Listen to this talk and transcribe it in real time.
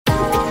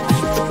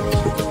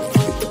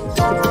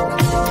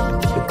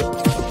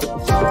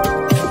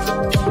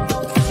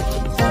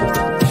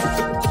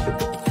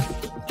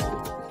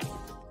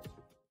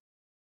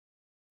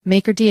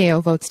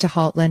MakerDAO votes to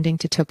halt lending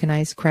to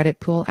tokenized credit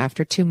pool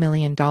after $2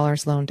 million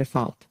loan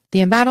default.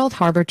 The embattled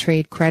Harbour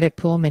Trade credit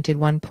pool minted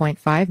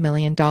 $1.5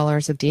 million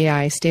of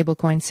DAI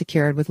stablecoin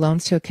secured with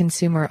loans to a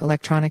consumer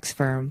electronics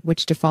firm,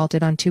 which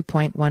defaulted on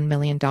 $2.1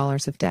 million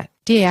of debt.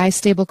 DAI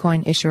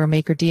stablecoin issuer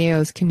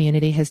MakerDAO's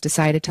community has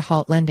decided to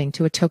halt lending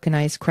to a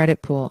tokenized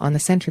credit pool on the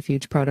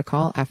Centrifuge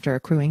protocol after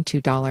accruing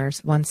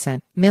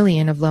 $2.01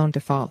 million of loan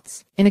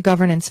defaults, in a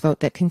governance vote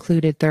that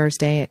concluded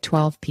Thursday at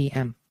 12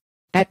 p.m.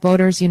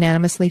 Voters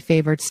unanimously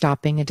favored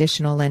stopping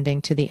additional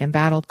lending to the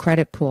embattled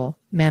credit pool,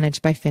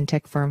 managed by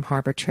fintech firm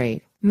Harbour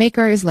Trade.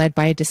 Maker is led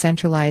by a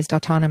decentralized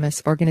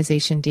autonomous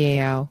organization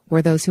DAO,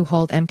 where those who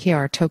hold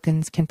MKR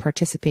tokens can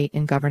participate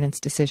in governance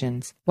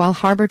decisions. While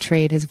Harbour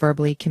Trade has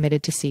verbally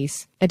committed to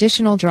cease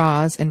additional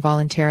draws and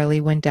voluntarily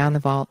went down the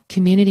vault,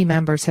 community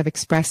members have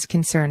expressed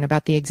concern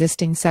about the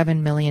existing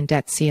 $7 million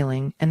debt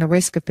ceiling and the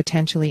risk of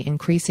potentially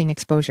increasing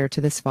exposure to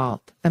this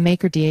vault, a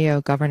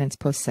MakerDAO governance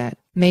post said.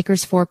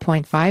 Maker's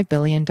 $4.5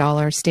 billion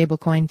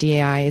stablecoin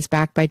DAI is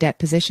backed by debt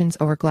positions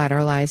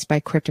over-collateralized by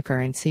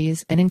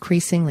cryptocurrencies and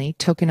increasingly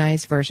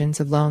tokenized versions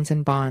of loans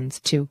and bonds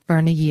to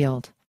earn a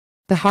yield.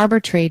 The Harbour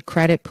Trade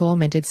credit pool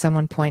minted some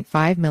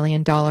 $1.5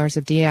 million of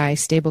DAI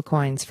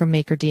stablecoins from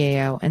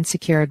MakerDAO and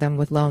secured them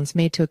with loans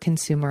made to a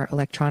consumer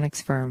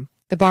electronics firm.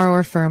 The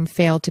borrower firm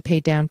failed to pay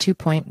down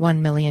 $2.1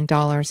 million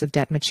of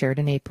debt matured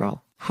in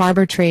April.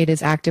 Harbour Trade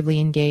is actively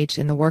engaged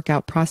in the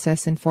workout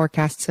process and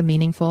forecasts a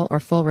meaningful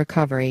or full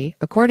recovery,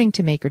 according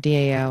to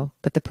MakerDAO,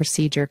 but the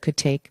procedure could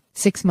take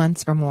 6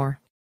 months or more.